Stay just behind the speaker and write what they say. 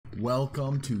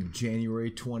Welcome to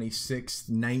January 26th,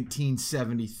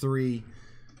 1973.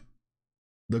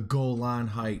 The Golan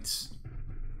Heights.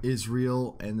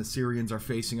 Israel and the Syrians are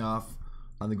facing off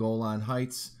on the Golan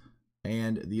Heights,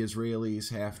 and the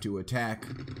Israelis have to attack,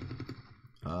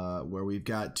 where we've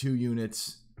got two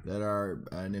units that are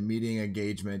in a meeting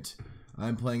engagement.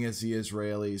 I'm playing as the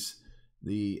Israelis.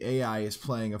 The AI is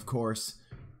playing, of course,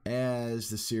 as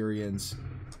the Syrians,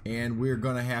 and we're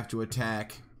going to have to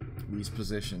attack these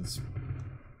positions.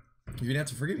 You're going to have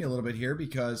to forgive me a little bit here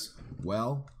because,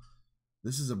 well,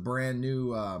 this is a brand new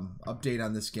update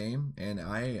on this game, and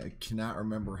I cannot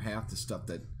remember half the stuff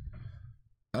that...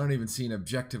 I don't even see an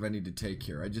objective I need to take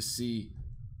here. I just see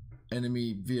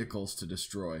enemy vehicles to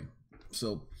destroy.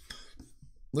 So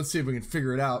let's see if we can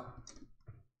figure it out.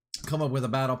 Come up with a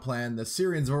battle plan. The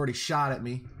Syrians have already shot at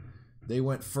me. They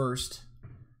went first.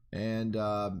 And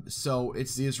so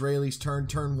it's the Israelis' turn.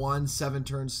 Turn 1,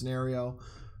 7-turn scenario.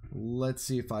 Let's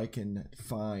see if I can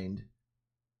find...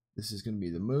 This is going to be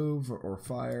the move or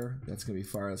fire. That's going to be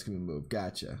fire. That's going to be move.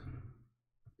 Gotcha.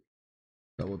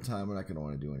 Double time. We're not going to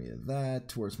want to do any of that.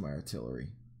 Towards my artillery.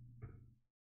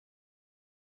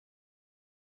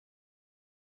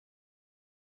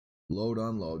 Load,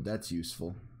 unload. That's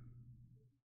useful.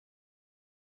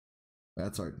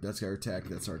 That's our attack.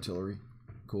 That's artillery.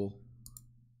 Cool.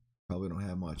 Probably don't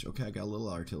have much. Okay, I got a little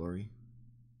artillery.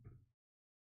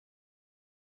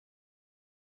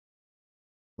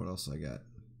 What else I got?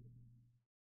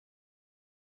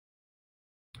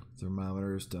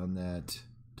 Thermometers, done that.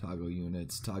 Toggle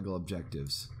units, toggle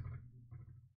objectives.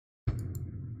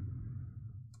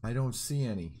 I don't see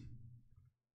any.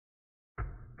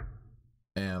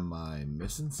 Am I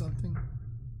missing something?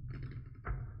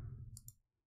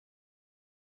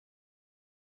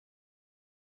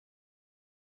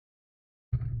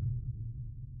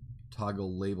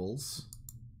 Toggle labels.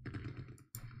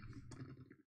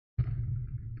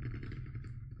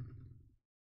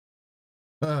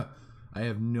 I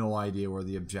have no idea where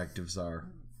the objectives are,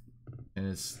 and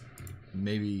it's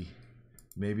maybe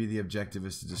the objective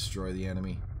is to destroy the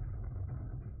enemy.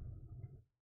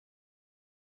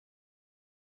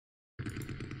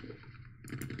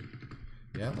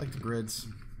 Yeah, I like the grids.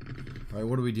 All right,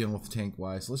 what are we dealing with tank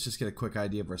wise? Let's just get a quick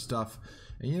idea of our stuff.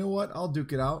 And you know what? I'll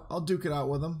duke it out. I'll duke it out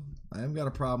with them. I haven't got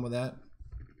a problem with that.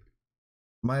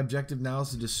 My objective now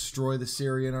is to destroy the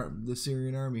Syrian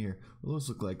army here. What those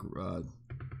look like?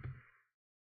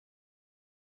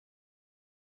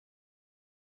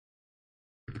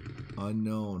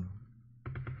 Unknown.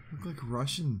 Look like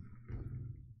Russian.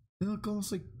 They look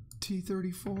almost like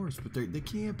T-34s, but they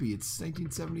can't be. It's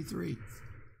 1973.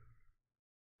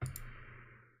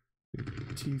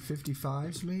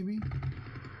 T-55s maybe?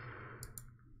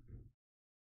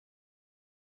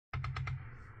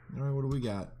 Alright, what do we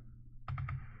got?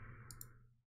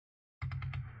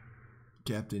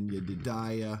 Captain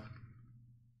Yedidiah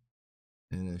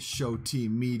and a Show T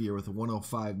Meteor with a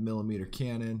 105mm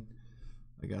cannon.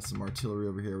 I got some artillery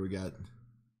over here. We got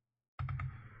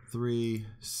 3,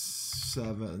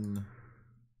 7,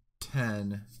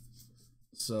 10.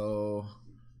 So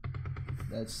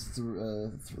that's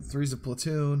three's a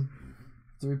platoon.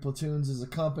 3 platoons is a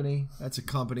company. That's a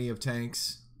company of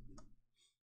tanks.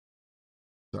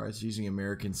 Sorry, it's using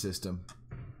American system.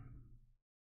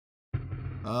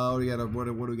 Oh, we got what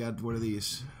do we got? What are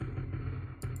these?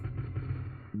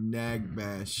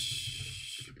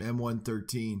 Nagmash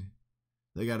M113.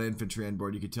 They got infantry on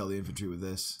board. You could tell the infantry with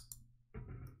this.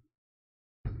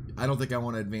 I don't think I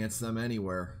want to advance them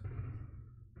anywhere.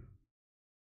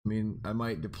 I mean, I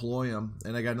might deploy them.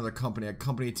 And I got another company. A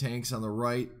company of tanks on the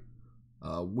right.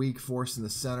 Weak force in the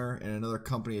center. And another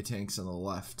company of tanks on the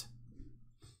left.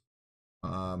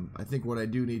 I think what I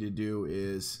do need to do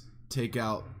is take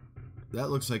out... That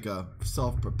looks like a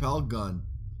self-propelled gun.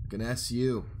 Like an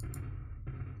SU.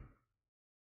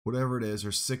 Whatever it is.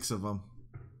 There's 6 of them.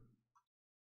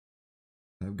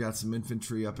 I've got some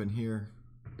infantry up in here.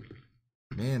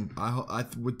 Man, I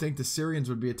would think the Syrians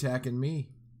would be attacking me.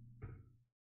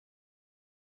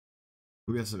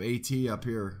 We got some AT up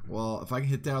here. Well, if I can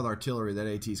hit that with artillery, that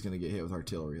AT is going to get hit with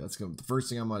artillery. That's the first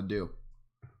thing I'm going to do.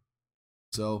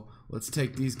 So let's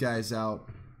take these guys out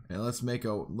and let's make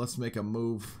a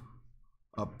move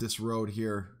up this road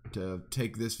here to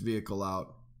take this vehicle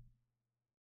out.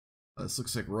 This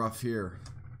looks like rough here.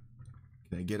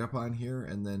 Can I get up on here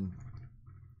and then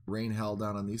rain hell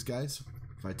down on these guys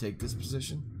if I take this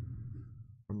position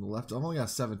from the left? I've only got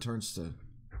 7 turns to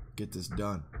get this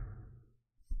done.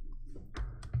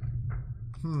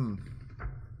 What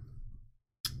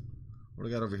do I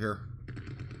got over here?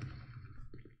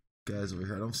 Guys over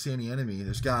here. I don't see any enemy.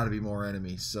 There's got to be more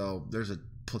enemies. So there's a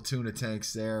platoon of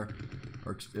tanks there.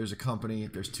 Or there's a company.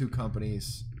 There's 2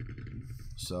 companies.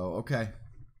 So, okay.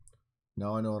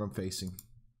 Now I know what I'm facing.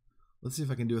 Let's see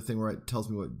if I can do a thing where it tells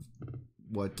me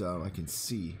what I can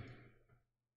see.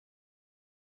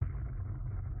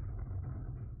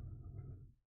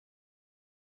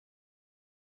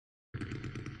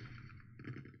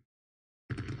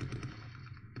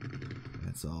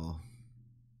 That's all.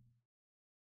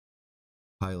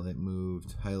 Highlight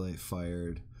moved, highlight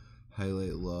fired,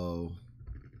 highlight low.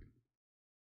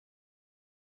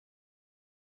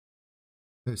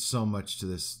 There's so much to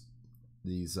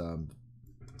these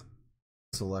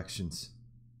selections.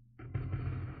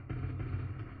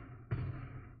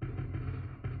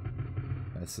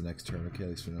 That's the next turn. Okay, at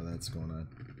least we know that's going on.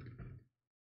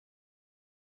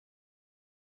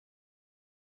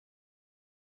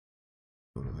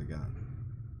 What do I got?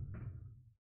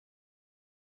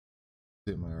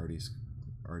 See what my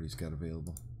Artie's got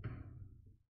available.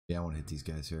 Yeah, I want to hit these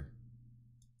guys here.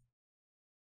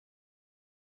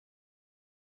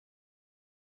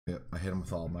 Yep, I hit them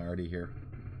with all my Artie here.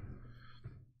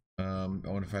 I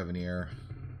wonder if I have any air.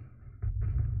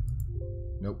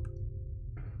 Nope.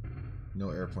 No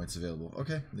air points available.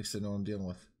 Okay, at least I know what I'm dealing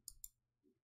with.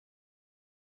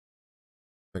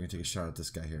 If I can take a shot at this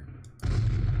guy here.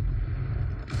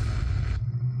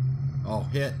 Oh,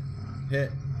 hit.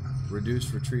 Hit.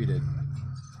 Reduced, retreated.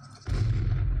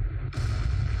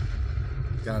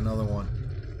 Got another one.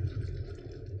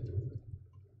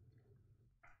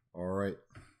 Alright.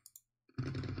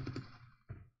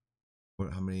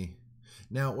 How many?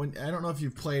 Now, I don't know if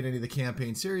you've played any of the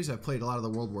campaign series. I've played a lot of the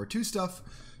World War II stuff.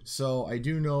 So I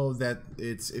do know that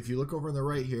if you look over on the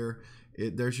right here,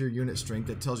 there's your unit strength.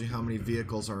 That tells you how many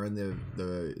vehicles are in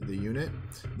the unit.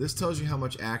 This tells you how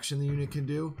much action the unit can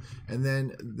do, and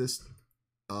then this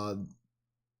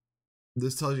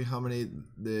tells you how many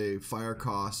the fire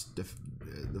cost.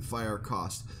 The fire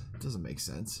cost. It doesn't make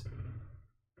sense.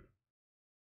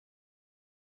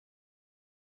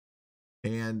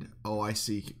 And oh, I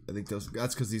see. I think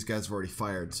that's because these guys have already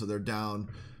fired, so they're down.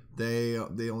 They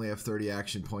only have 30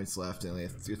 action points left, and they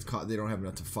don't have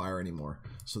enough to fire anymore.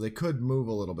 So they could move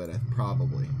a little bit,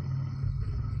 probably.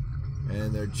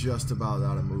 And they're just about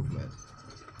out of movement.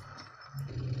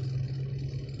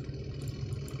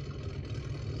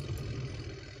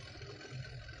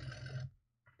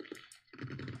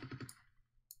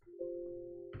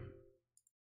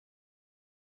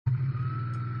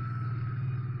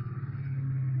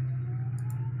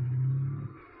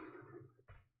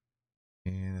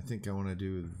 And I think I want to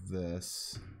do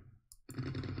this.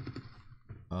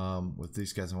 With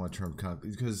these guys, I want to turn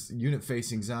because unit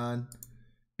facing's on,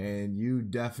 and you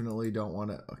definitely don't want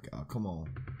to. Okay, oh, come on.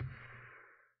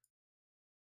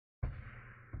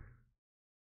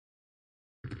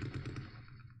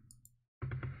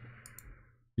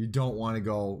 You don't want to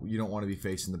go. You don't want to be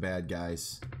facing the bad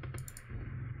guys.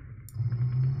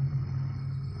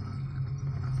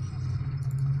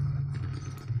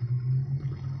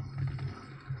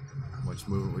 Much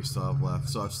movement we still have left.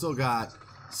 So I've still got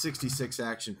 66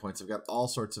 action points. I've got all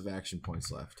sorts of action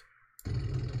points left.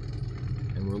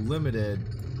 And we're limited.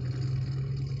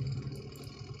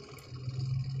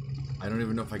 I don't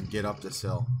even know if I can get up this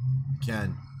hill.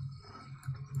 Can.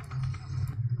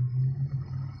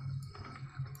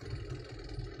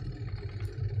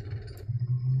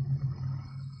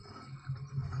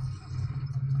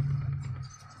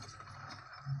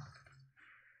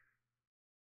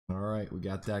 Alright, we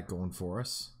got that going for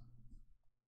us.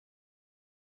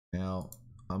 Now,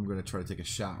 I'm going to try to take a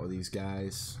shot with these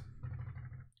guys.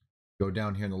 Go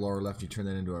down here in the lower left, you turn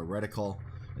that into a reticle,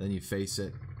 and then you face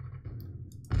it.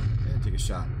 And take a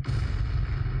shot.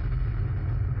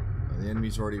 The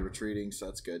enemy's already retreating, so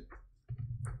that's good.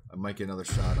 I might get another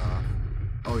shot off.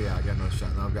 Oh yeah, I got another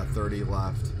shot. Now I've got 30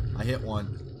 left. I hit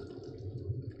one.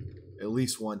 At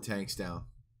least one tank's down.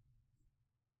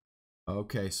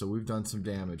 Okay, so we've done some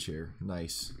damage here.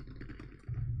 Nice.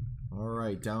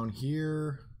 Alright, down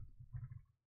here,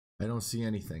 I don't see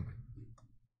anything.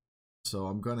 So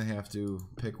I'm going to have to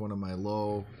pick one of my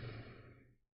low...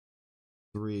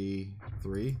 Three?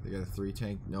 They got a 3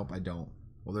 tank? Nope, I don't.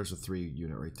 Well, there's a 3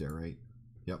 unit right there, right?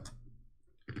 Yep.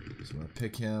 So I'm going to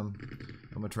pick him.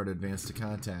 I'm going to try to advance to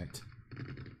contact.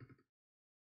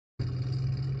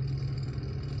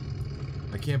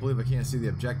 I can't believe I can't see the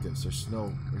objectives.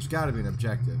 There's got to be an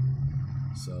objective.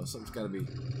 So something's got to be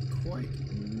quite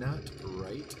not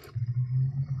right.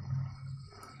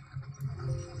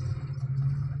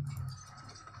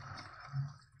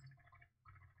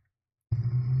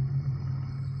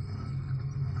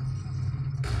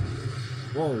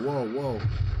 Whoa, whoa, whoa.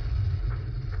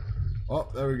 Oh,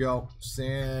 there we go.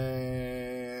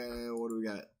 What do we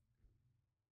got?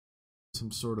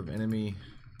 Some sort of enemy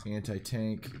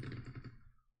anti-tank.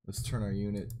 Let's turn our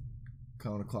unit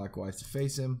counterclockwise to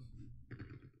face him.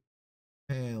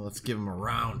 And let's give him a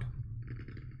round.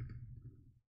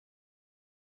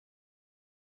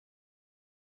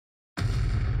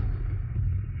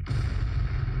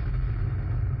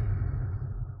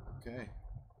 Okay.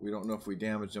 We don't know if we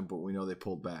damaged them, but we know they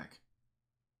pulled back.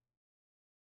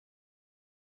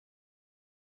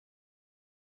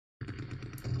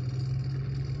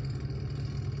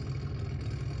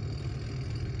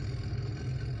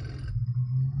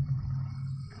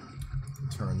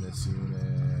 Turn this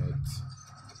unit.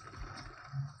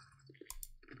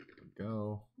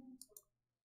 Go.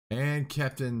 And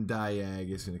Captain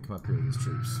Diag is going to come up here with his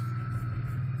troops.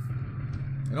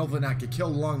 And hopefully not get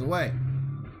killed along the way.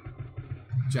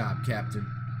 Good job, Captain.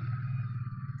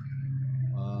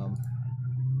 I'm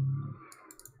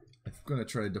going to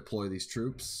try to deploy these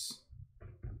troops.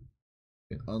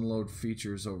 And unload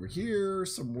features over here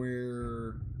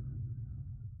somewhere.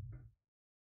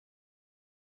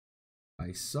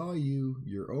 I saw you.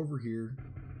 You're over here.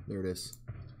 There it is.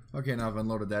 Okay, now I've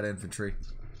unloaded that infantry.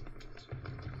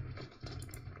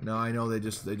 No, I know they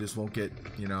just won't get,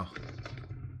 you know,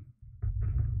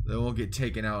 they won't get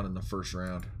taken out in the first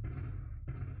round.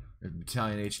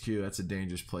 Battalion HQ, that's a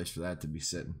dangerous place for that to be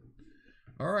sitting.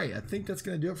 Alright, I think that's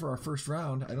going to do it for our first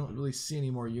round. I don't really see any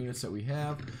more units that we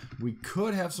have. We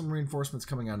could have some reinforcements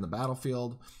coming on the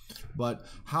battlefield, but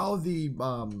how the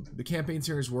campaign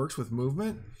series works with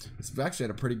movement, it's actually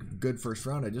had a pretty good first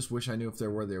round. I just wish I knew if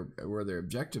they're where their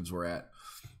objectives were at.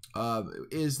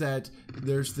 Is that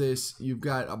there's this, you've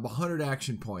got 100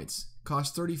 action points.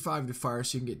 Cost 35 to fire,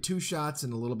 so you can get 2 shots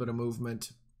and a little bit of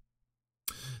movement.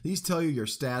 These tell you your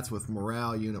stats with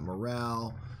morale, unit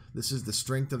morale. This is the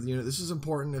strength of the unit. This is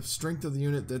important. If strength of the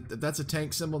unit, if that's a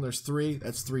tank symbol and there's 3,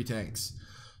 that's 3 tanks.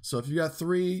 So if you got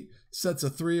 3 sets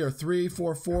of 3 or 3,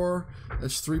 4, 4,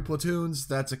 that's 3 platoons,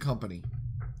 that's a company.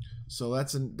 So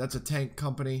that's a tank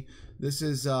company. This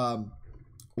is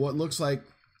what looks like,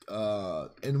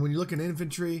 and when you look at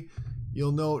infantry,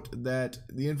 you'll note that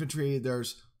the infantry,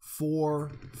 there's 4,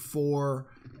 4,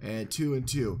 and 2 and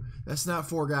 2. That's not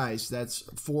 4 guys. That's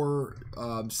 4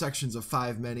 sections of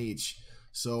 5 men each.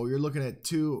 So you're looking at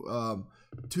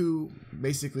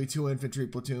basically two infantry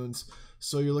platoons.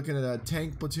 So you're looking at a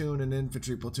tank platoon and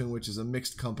infantry platoon, which is a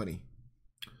mixed company.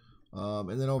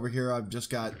 And then over here, I've just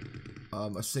got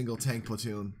a single tank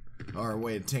platoon, or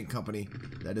wait, a tank company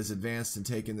that is advanced and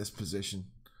taken this position.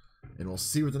 And we'll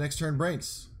see what the next turn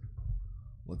brings.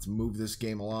 Let's move this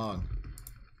game along.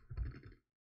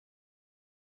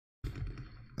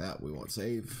 That we won't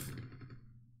save.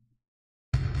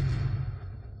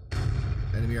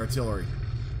 Enemy artillery.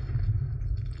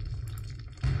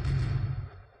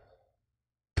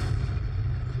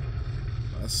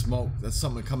 That's smoke. That's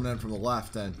something coming in from the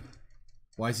left then.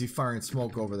 Why is he firing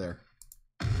smoke over there?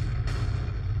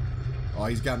 Oh,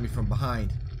 he's got me from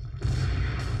behind.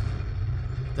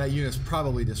 That unit's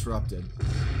probably disrupted.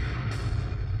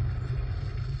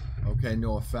 Okay,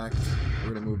 no effect.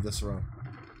 We're gonna move this around.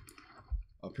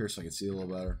 Up here so I can see a little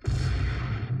better.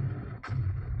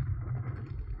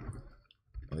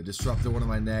 I disrupted one of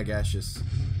my Nagashes.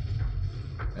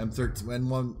 M13,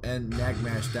 N1, and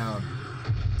Nagmash down.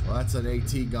 Well, that's an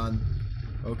AT gun.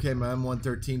 Okay, my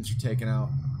M113s are taken out.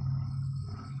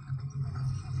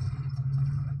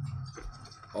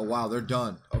 Oh wow, they're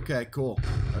done. Okay, cool.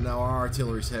 And now our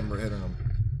artillery's hitting them.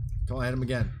 Come on, hit them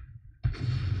again.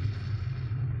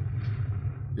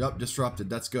 Yup,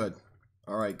 disrupted. That's good.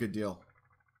 Alright, good deal.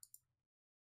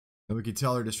 And we can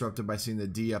tell they're disrupted by seeing the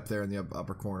D up there in the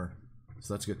upper corner.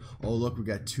 So that's good. Oh, look, we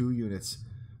got 2 units.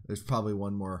 There's probably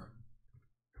one more.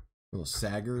 Little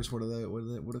saggers. What are they?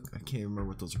 I can't remember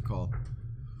what those are called.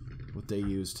 What they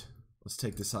used. Let's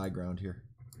take this high ground here.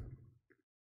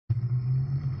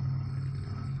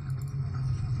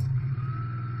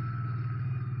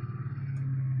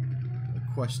 The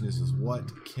question is what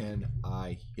can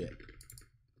I hit?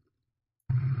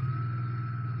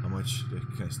 How much?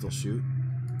 Can I still shoot?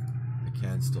 I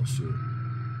can still shoot.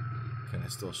 Can I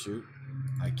still shoot?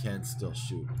 I can still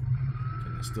shoot.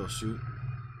 Can I still shoot?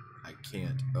 I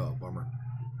can't. Oh, bummer.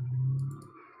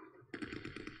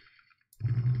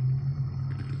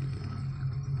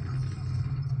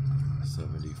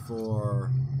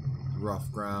 $74. Rough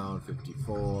ground.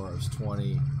 54. It was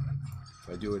 20. If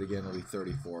I do it again, it'll be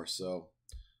 34. So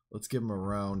let's give him a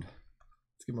round.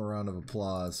 Let's give him a round of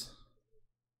applause.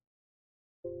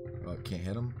 Oh, I can't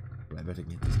hit him, but I bet I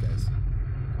can hit these guys.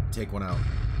 Take one out.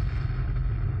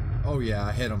 Oh yeah,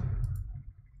 I hit him.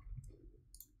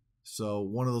 So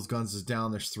one of those guns is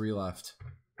down. There's 3 left.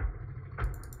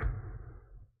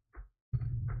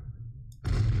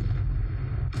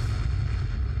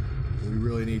 We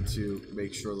really need to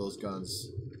make sure those guns...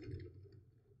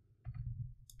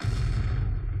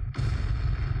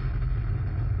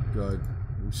 Good.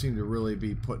 We seem to really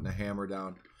be putting a hammer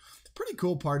down. The pretty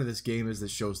cool part of this game is that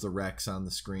it shows the wrecks on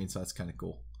the screen, so that's kind of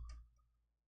cool.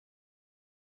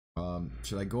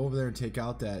 Should I go over there and take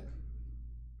out that...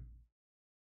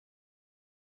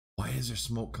 Why is there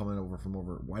smoke coming over from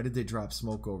over? Why did they drop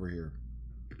smoke over here?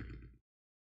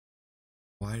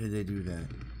 Why did they do that?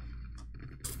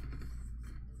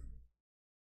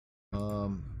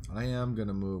 I am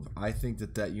gonna move. I think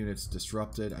that that unit's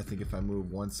disrupted. I think if I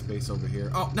move 1 space over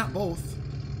here... Oh, not both!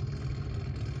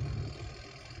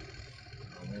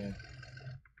 Oh, man.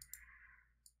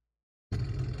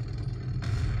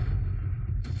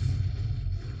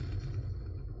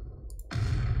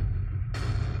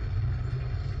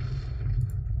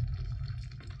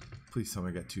 Please tell me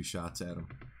I got 2 shots at him.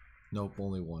 Nope,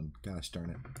 only 1. Gosh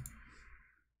darn it.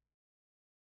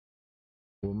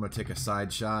 Well, I'm gonna take a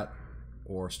side shot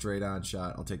or straight on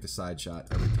shot. I'll take the side shot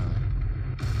every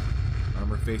time.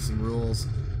 Armor facing rules.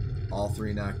 All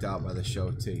 3 knocked out by the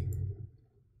show T.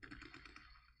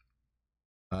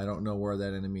 I don't know where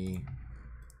that enemy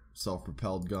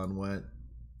self-propelled gun went,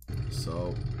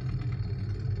 so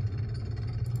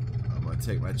I'm gonna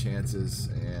take my chances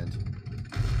and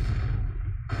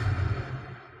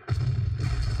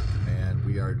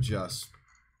we are just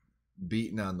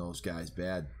beating on those guys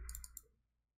bad.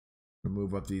 We'll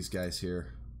move up these guys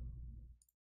here.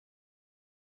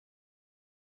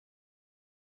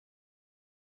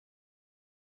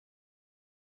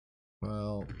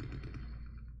 Well,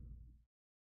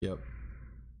 yep.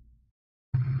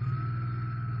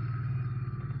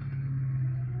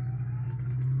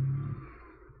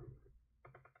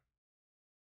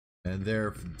 And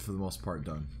they're, for the most part,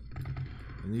 done.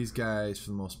 And these guys,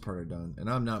 for the most part, are done. And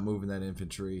I'm not moving that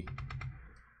infantry.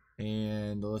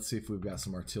 And let's see if we've got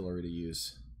some artillery to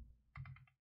use.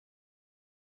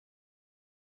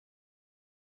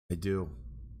 I do.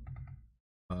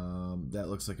 That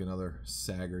looks like another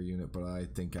Sager unit, but I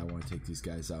think I want to take these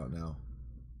guys out now.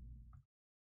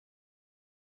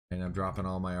 And I'm dropping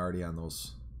all my arty on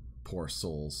those poor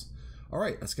souls.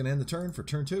 Alright, that's going to end the turn for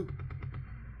turn 2.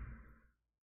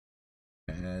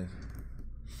 And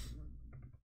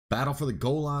battle for the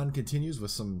Golan continues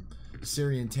with some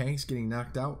Syrian tanks getting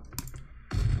knocked out.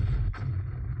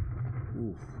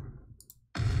 Ooh.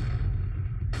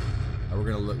 We're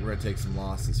gonna take some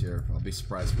losses here. I'll be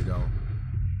surprised if we don't.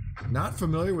 Not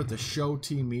familiar with the Show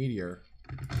T Meteor.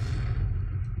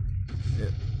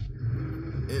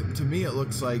 To me it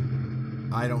looks like,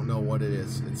 I don't know what it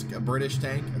is. It's a British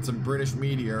tank. It's a British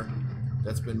Meteor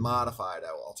that's been modified.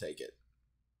 I'll take it.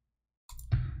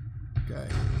 Okay.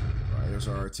 Alright, there's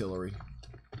our artillery.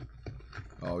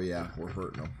 Oh yeah, we're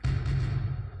hurting them.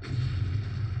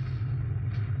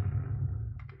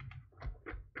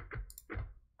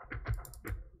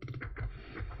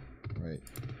 Right.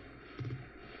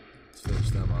 Let's finish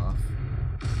them off.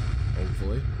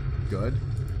 Hopefully. Good.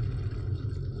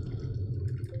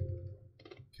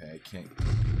 Okay, I can't...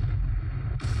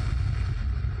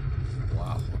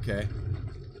 Wow, okay.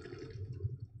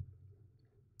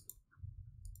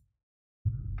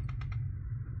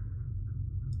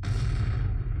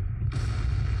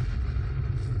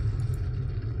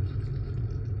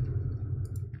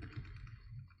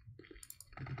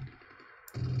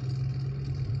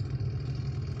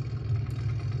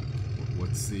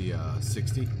 What's the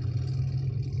 60?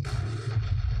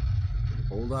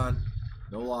 Hold on.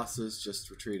 No losses, just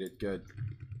retreated. Good.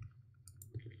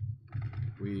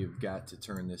 We've got to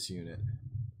turn this unit.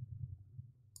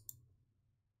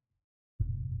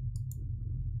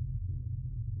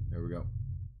 There we go.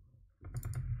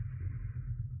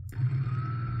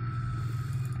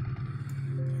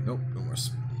 Nope, no more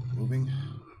moving.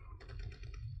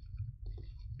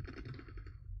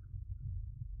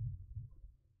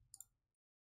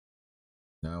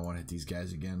 Now I want to hit these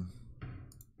guys again.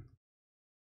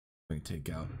 I can take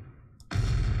out.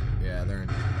 Yeah, they're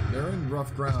in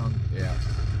rough ground. Yeah.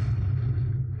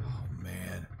 Oh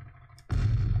man.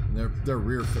 And they're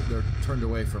turned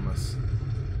away from us.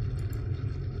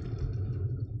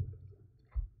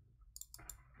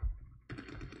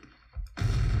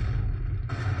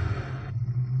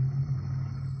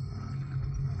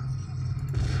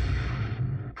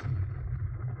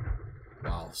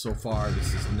 Wow, so far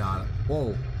this is not.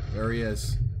 Whoa, there he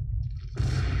is.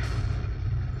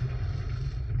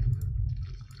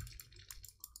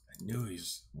 I knew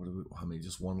he's. How many?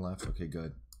 Just 1 left. Okay,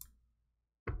 good.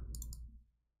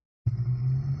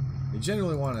 You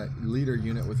generally want a leader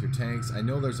unit with your tanks. I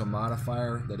know there's a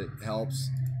modifier that it helps.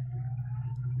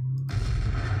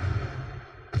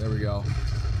 There we go.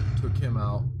 Took him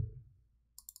out.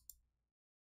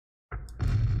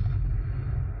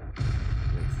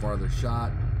 Farther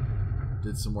shot.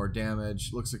 Did some more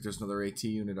damage. Looks like there's another AT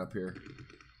unit up here.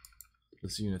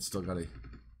 This unit's still got a...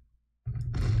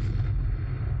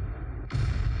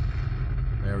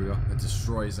 There we go. It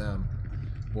destroys them.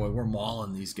 Boy, we're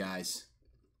mauling these guys.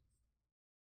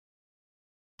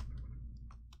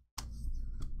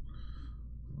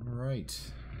 Alright.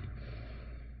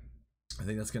 I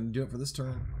think that's going to do it for this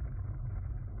turn.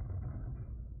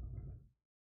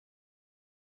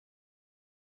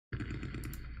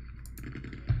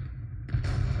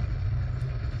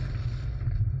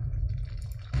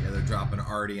 Yeah, they're dropping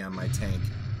arty on my tank.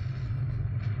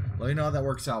 Let me know how that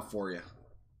works out for you.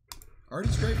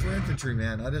 Arty's great for infantry,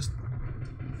 man. I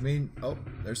mean, oh,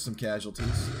 there's some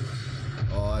casualties.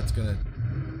 Oh, that's gonna...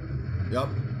 Yup.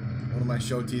 One of my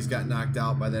Shotis got knocked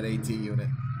out by that AT unit.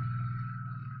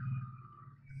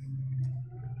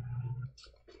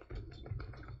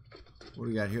 What do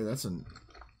we got here? That's an...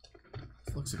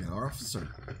 This looks like an officer.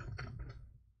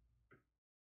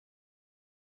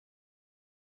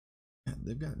 Yeah,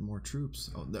 they've got more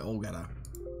troops. Oh, got a...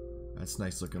 That's a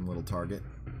nice looking little target.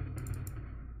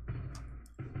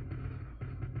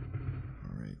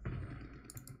 Alright.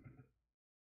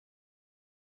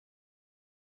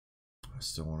 I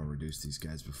still want to reduce these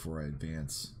guys before I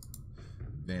advance.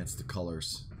 Advance the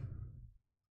colors.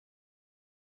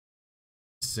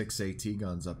 6 AT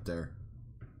guns up there.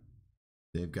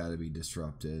 They've got to be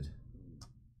disrupted.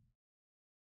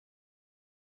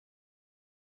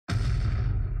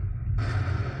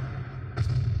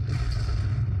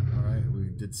 Alright, we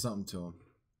did something to them.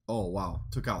 Oh, wow.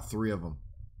 Took out 3 of them.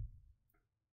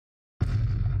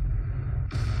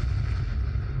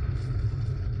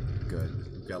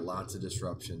 Good. We've got lots of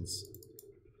disruptions.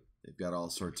 They've got all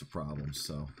sorts of problems,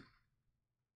 so...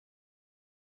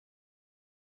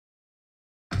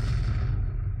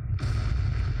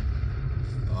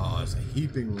 Oh, there's a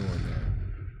heaping ruin there.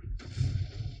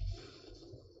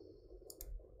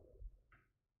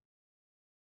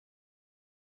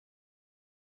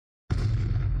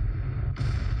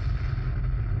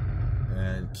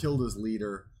 And killed his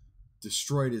leader,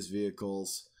 destroyed his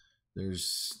vehicles.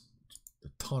 There's a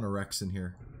ton of wrecks in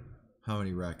here. How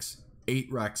many wrecks?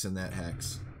 8 wrecks in that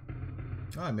hex.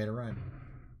 Oh, I made a rhyme.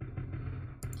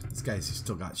 This guy's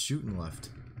still got shooting left.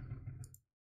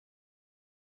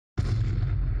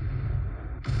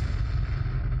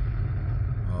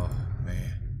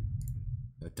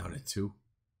 Down at 2.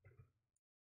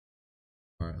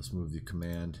 Alright, let's move the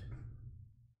command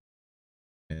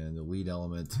and the lead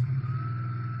element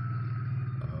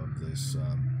of this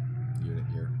unit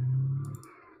here.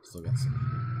 Still got some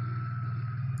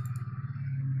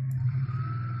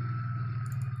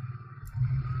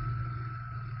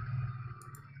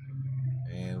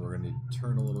here. And we're going to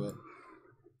turn a little bit.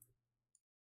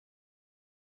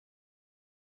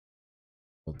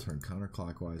 We'll turn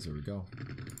counterclockwise. There we go.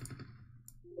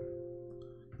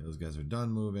 Those guys are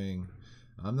done moving.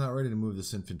 I'm not ready to move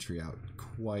this infantry out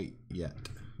quite yet.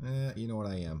 You know what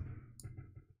I am.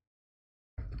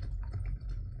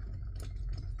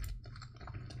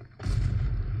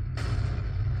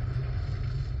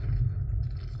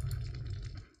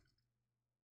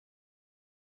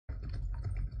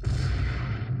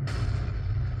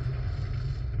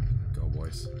 Go,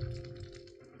 boys.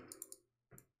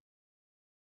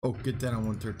 Oh, get that on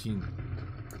 113.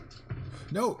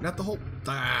 No, not the whole...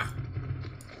 Ah!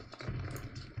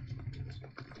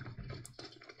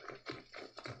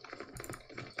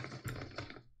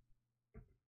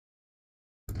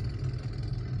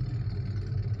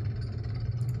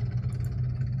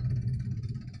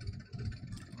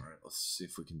 Alright, let's see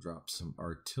if we can drop some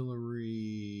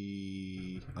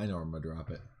artillery. I know I'm gonna drop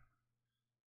it.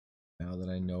 Now that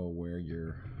I know where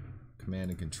your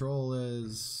command and control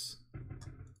is.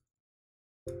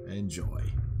 Enjoy.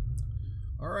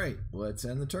 Alright, let's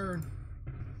end the turn.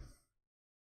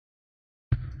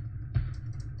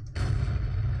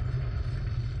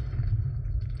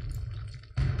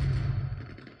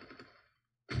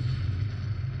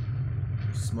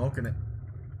 Smoking it.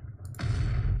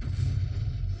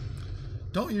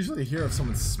 Don't usually hear of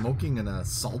someone smoking an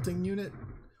assaulting unit.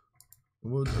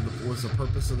 What was the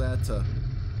purpose of that? Okay,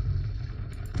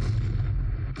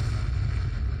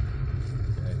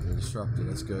 they're disrupted.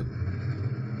 That's good.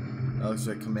 That looks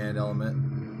like command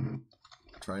element.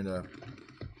 Trying to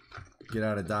get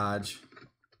out of dodge.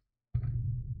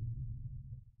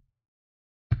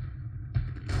 Oh,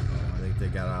 I think they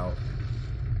got out.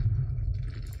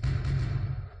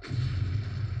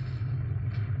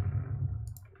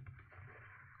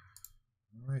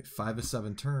 Alright, 5 of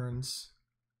 7 turns.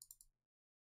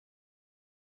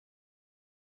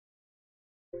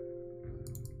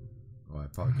 Oh, I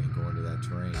probably can't go into that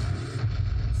terrain.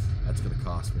 That's gonna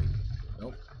cost me.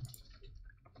 Nope.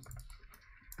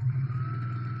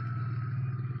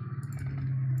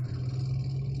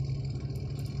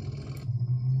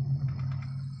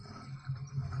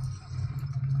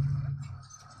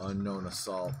 Unknown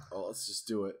assault. Oh, let's just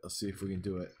do it. Let's see if we can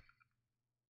do it.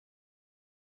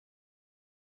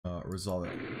 Resolve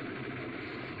it.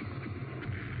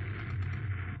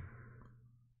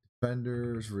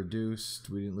 Defenders reduced.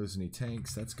 We didn't lose any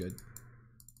tanks. That's good.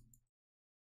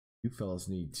 You fellas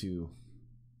need to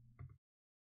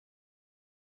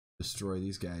destroy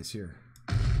these guys here.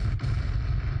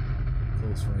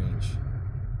 Close range.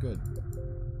 Good.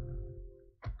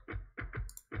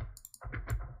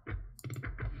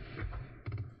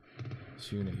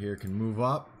 This unit here can move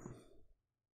up.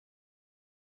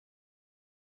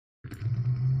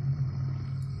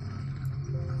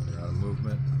 They're out of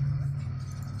movement.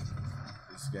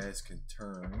 These guys can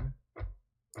turn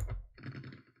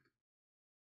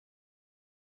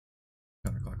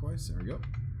counterclockwise. There we go.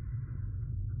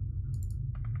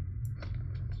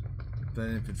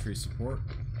 Then infantry support.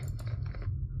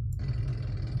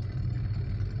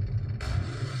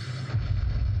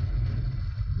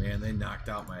 Man, they knocked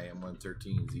out my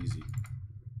M113s easy.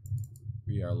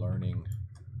 We are learning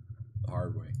the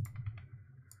hard way.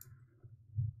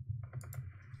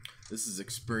 This is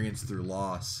experience through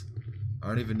loss. I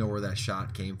don't even know where that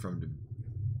shot came from.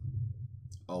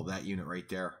 Oh, that unit right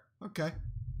there. Okay,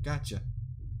 gotcha.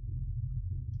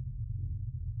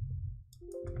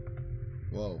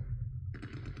 Whoa.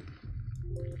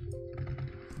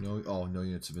 No, oh, no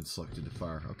units have been selected to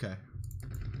fire. Okay.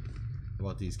 How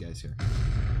about these guys here?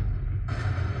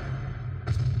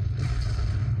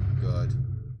 Good.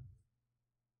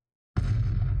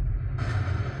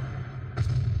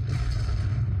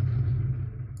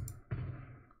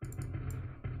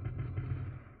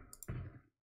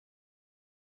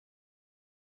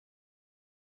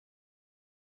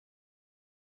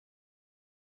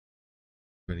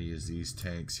 I'm gonna use these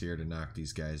tanks here to knock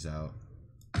these guys out.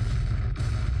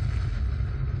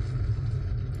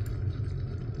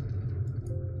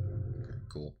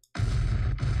 Cool. Yeah,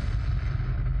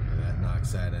 that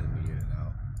knocks that enemy unit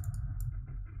out.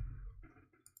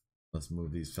 Let's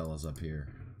move these fellas up here.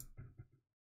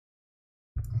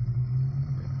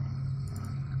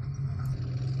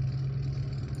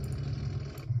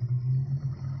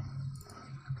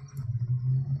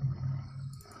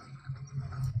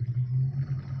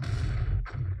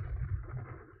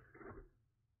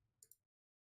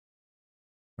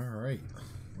 Alright,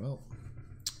 well,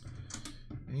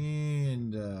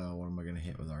 and what am I going to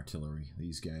hit with artillery?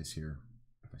 These guys here.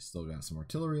 I still got some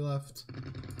artillery left.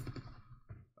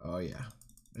 Oh yeah,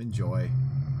 enjoy.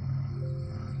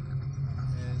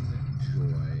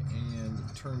 Enjoy,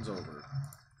 and turns over.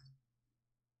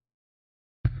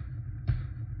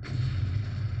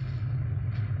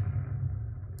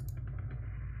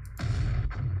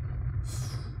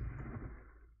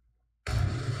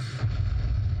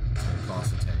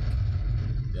 Cost a tank.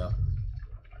 Yep.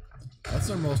 That's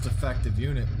our most effective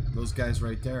unit. Those guys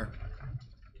right there.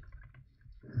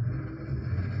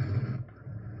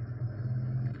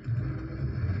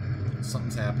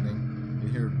 Something's happening. You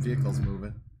hear vehicles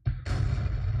moving.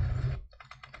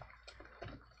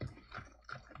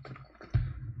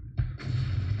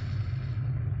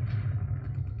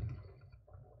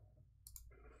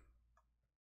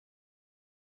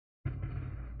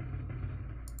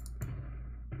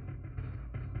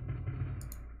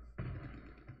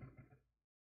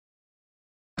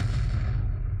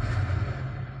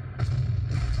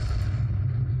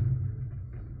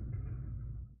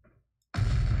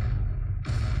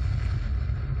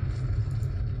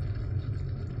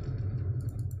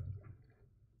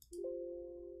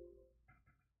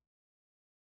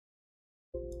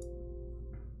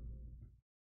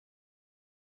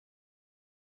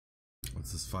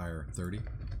 What's this fire? 30?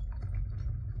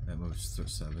 That moves to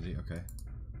 70, okay.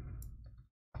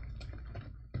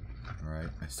 Alright,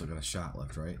 I still got a shot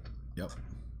left, right? Yep.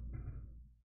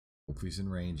 Hope he's in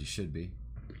range, he should be.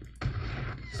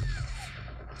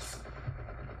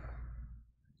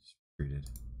 Just retreated.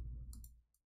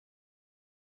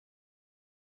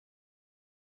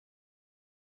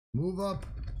 Move up!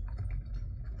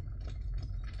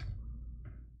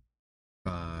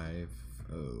 5.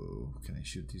 Oh, can I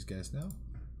shoot these guys now?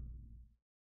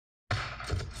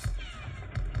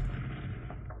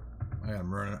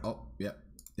 I'm running. Oh, yep.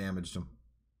 Damaged them.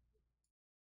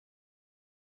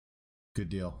 Good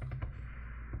deal.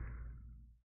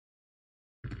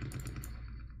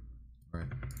 Right.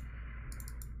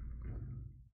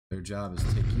 Their job is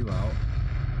to take you out.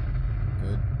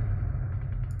 Good.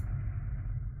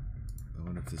 I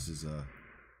wonder if this is a...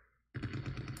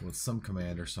 Well, some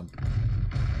command or something.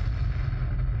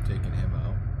 Taking him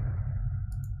out.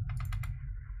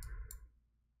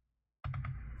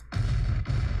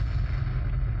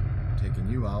 Taking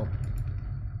you out.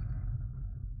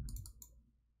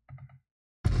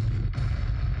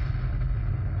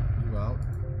 You out.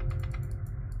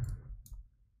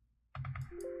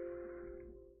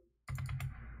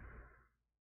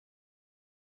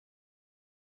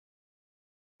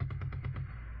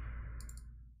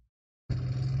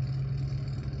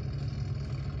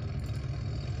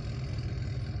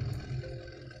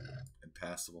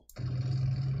 Impassable.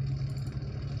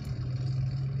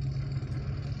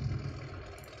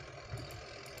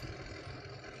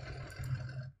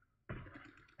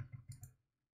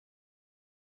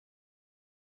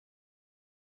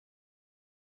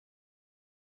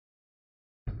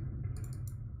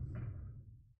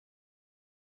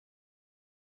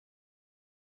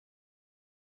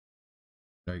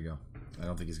 There you go. I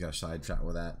don't think he's got a side shot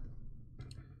with that.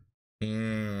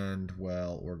 And,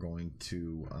 well, we're going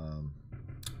to,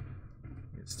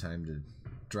 it's time to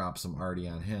drop some arty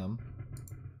on him.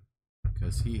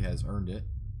 Because he has earned it.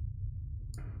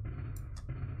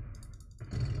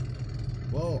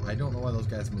 Whoa, I don't know why those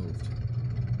guys moved.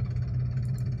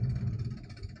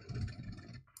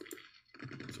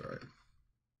 It's alright.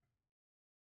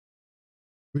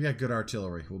 We got good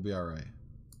artillery. We'll be alright.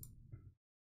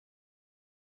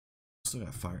 Still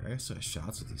got fire. I still got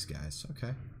shots with these guys.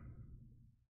 Okay.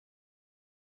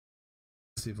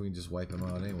 Let's see if we can just wipe them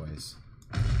out anyways.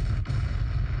 Oh,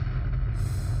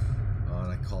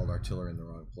 and I called artillery in the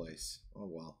wrong place. Oh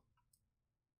well.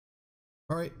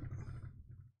 Alright.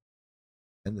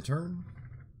 End the turn.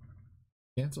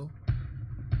 Cancel.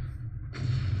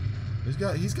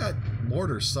 He's got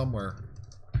mortars somewhere.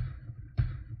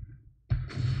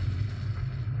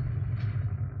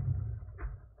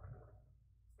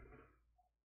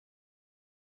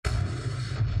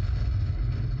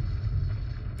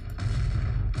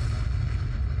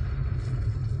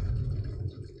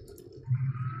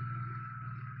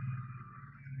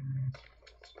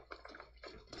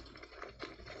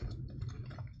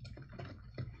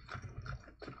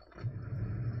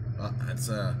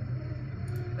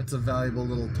 That's a valuable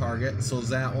little target. So is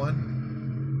that one.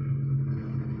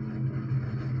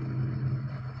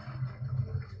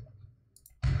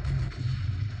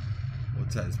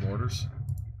 What's that? His mortars?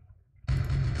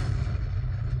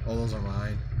 Oh, those are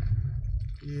mine.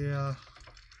 Yeah.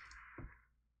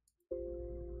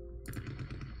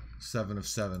 7 of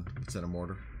 7. What's that, a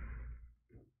mortar?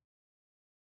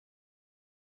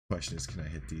 Question is, can I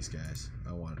hit these guys?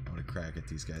 I want to crack at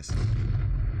these guys.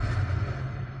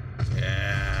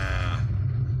 Yeah.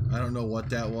 I don't know what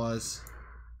that was.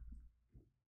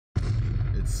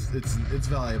 It's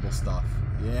valuable stuff.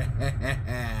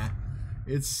 Yeah.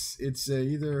 It's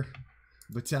either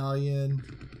battalion,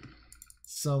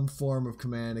 some form of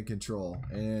command and control,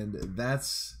 and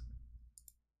that's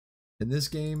in this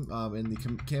game. In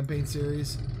the campaign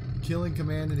series, killing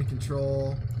command and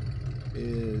control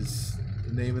is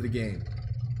the name of the game.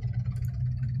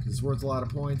 It's worth a lot of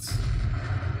points.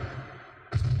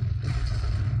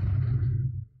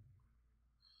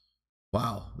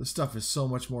 Wow, this stuff is so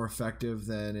much more effective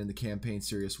than in the campaign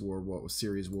series World War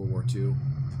II.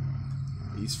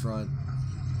 East Front,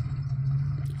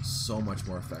 so much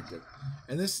more effective.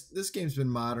 And this game's been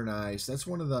modernized. That's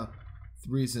one of the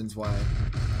reasons why I'm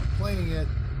playing it,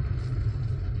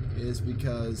 is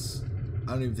because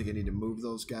I don't even think I need to move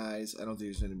those guys. I don't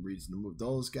think there's any reason to move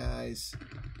those guys.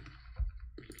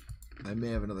 I may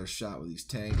have another shot with these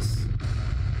tanks.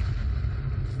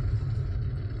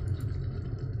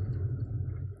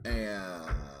 And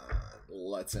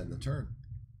let's end the turn.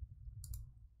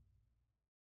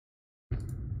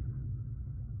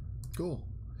 Cool.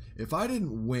 If I did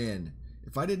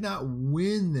not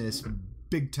win this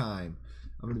big time,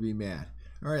 I'm going to be mad.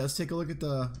 All right, let's take a look at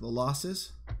the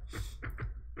losses.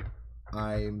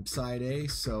 I'm side A,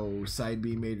 so side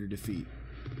B major defeat.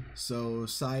 So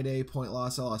side A point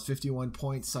loss, I lost 51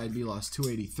 points. Side B lost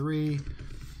 283,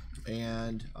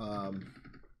 and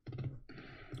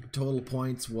total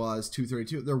points was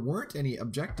 232. There weren't any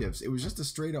objectives. It was just a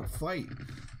straight up fight.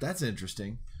 That's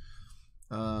interesting.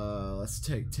 Let's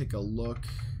take a look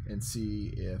and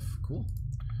see if cool.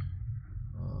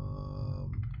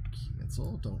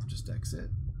 Cancel. Don't just exit.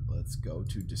 Let's go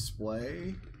to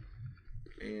display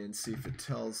and see if it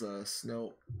tells us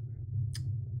no.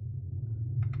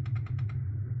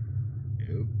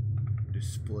 Nope.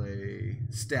 Display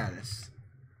status.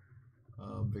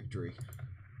 victory.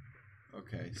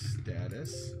 Okay,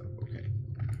 status. Okay.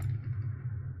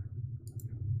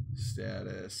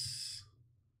 Status.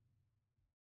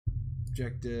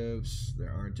 Objectives.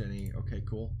 There aren't any. Okay,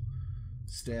 cool.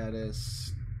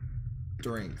 Status.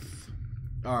 Strength.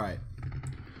 Alright.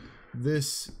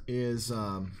 This is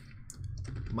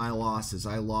my losses.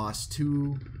 I lost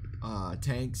 2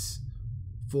 tanks,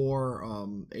 4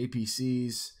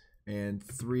 APCs, and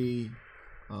 3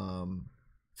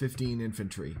 15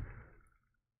 infantry.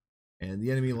 And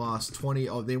the enemy lost 20.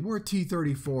 Oh, they were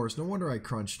T-34s. No wonder I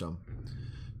crunched them.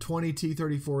 20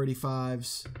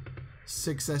 T-34-85s,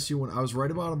 6 SU-1. I was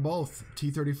right about them both.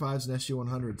 T-35s and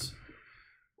SU-100s.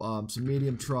 Some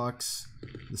medium trucks.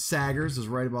 The Saggers is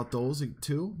right about those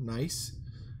too. Nice.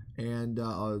 And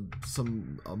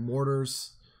some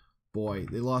mortars. Boy,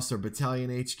 they lost their battalion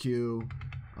HQ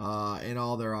and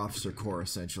all their officer corps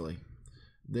essentially.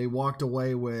 They walked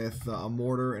away with a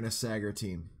mortar and a Sagger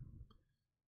team.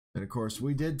 And of course,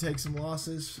 we did take some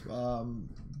losses,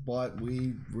 but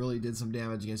we really did some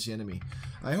damage against the enemy.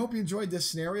 I hope you enjoyed this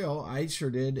scenario. I sure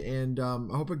did, and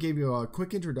I hope it gave you a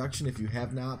quick introduction if you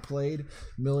have not played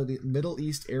Middle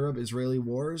East Arab-Israeli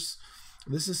Wars.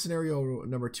 This is scenario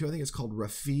number 2. I think it's called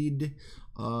Rafid,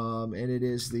 and it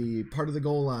is the part of the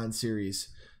Golan series.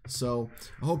 So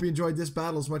I hope you enjoyed this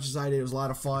battle as much as I did. It was a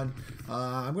lot of fun.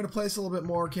 I'm going to play this a little bit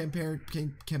more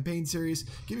campaign series.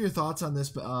 Give me your thoughts on this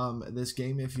this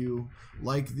game if you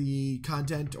like the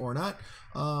content or not.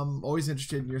 Always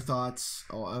interested in your thoughts.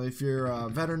 If you're a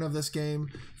veteran of this game,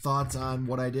 thoughts on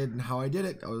what I did and how I did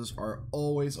it are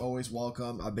always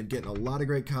welcome. I've been getting a lot of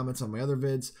great comments on my other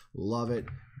vids. Love it.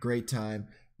 Great time.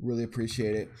 Really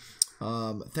appreciate it.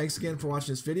 Thanks again for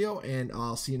watching this video, and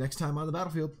I'll see you next time on the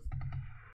battlefield.